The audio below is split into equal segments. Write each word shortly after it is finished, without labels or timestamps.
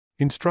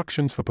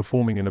Instructions for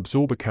performing an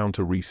absorber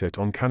counter reset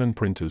on Canon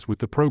printers with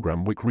the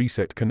program Wic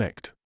Reset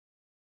Connect.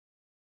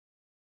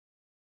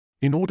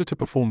 In order to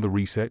perform the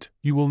reset,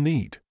 you will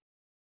need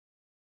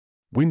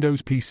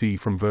Windows PC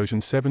from version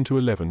 7 to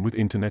 11 with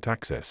internet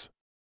access.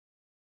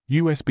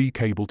 USB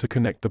cable to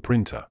connect the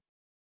printer.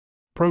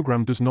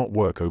 Program does not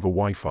work over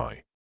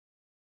Wi-Fi.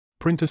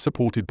 Printer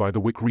supported by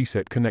the Wic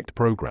Reset Connect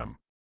program.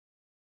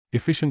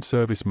 Efficient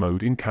service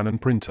mode in Canon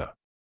printer.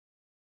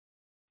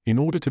 In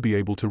order to be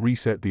able to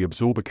reset the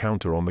absorber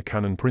counter on the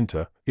Canon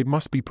printer, it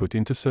must be put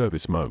into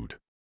service mode.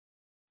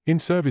 In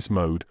service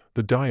mode,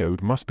 the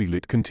diode must be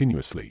lit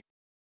continuously.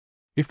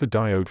 If the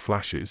diode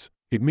flashes,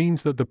 it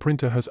means that the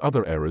printer has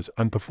other errors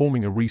and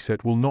performing a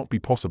reset will not be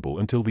possible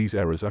until these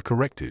errors are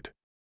corrected.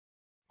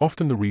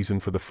 Often the reason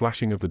for the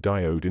flashing of the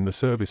diode in the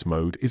service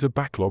mode is a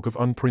backlog of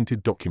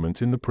unprinted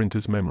documents in the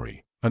printer's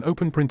memory, an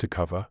open printer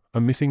cover,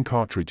 a missing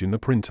cartridge in the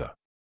printer.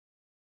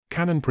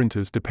 Canon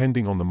printers,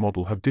 depending on the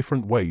model, have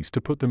different ways to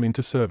put them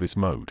into service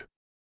mode.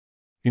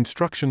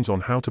 Instructions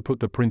on how to put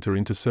the printer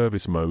into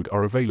service mode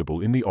are available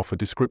in the offer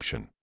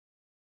description.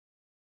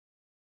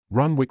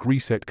 Run Wic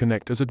Reset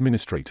Connect as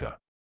administrator.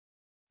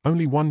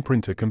 Only one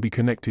printer can be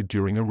connected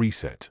during a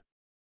reset.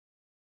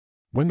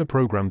 When the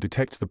program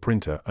detects the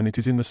printer and it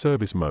is in the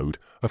service mode,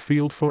 a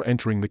field for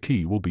entering the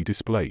key will be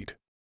displayed.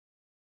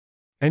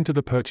 Enter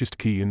the purchased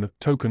key in the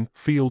token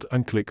field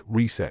and click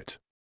Reset.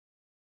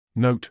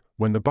 Note,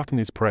 when the button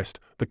is pressed,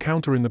 the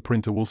counter in the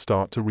printer will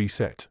start to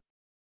reset.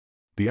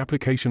 The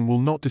application will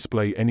not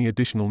display any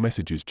additional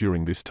messages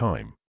during this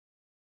time.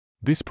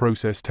 This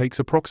process takes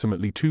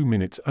approximately 2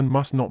 minutes and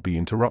must not be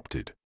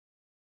interrupted.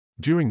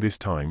 During this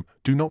time,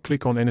 do not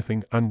click on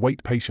anything and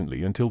wait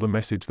patiently until the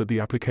message that the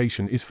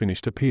application is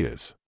finished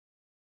appears.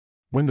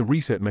 When the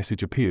reset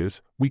message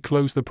appears, we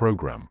close the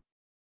program.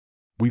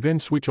 We then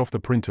switch off the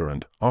printer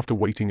and, after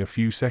waiting a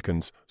few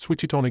seconds,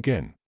 switch it on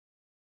again.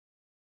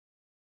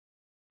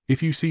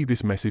 If you see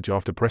this message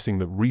after pressing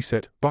the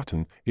Reset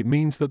button, it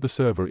means that the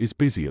server is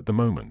busy at the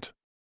moment.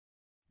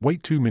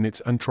 Wait 2 minutes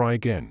and try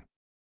again.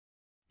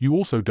 You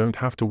also don't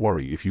have to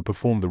worry if you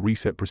perform the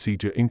reset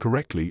procedure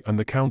incorrectly and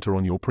the counter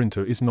on your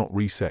printer is not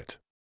reset.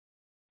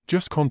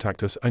 Just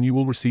contact us and you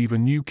will receive a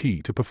new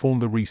key to perform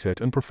the reset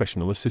and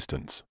professional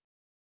assistance.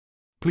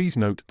 Please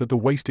note that the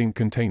waste ink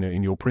container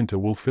in your printer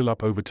will fill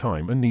up over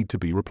time and need to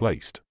be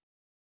replaced.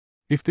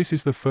 If this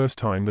is the first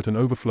time that an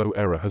overflow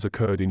error has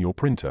occurred in your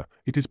printer,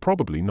 it is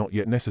probably not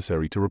yet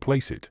necessary to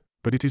replace it,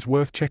 but it is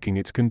worth checking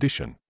its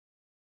condition.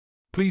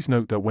 Please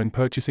note that when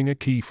purchasing a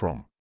key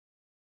from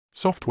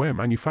software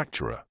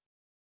manufacturer,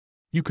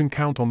 you can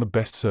count on the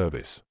best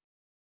service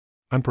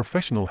and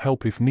professional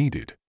help if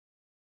needed.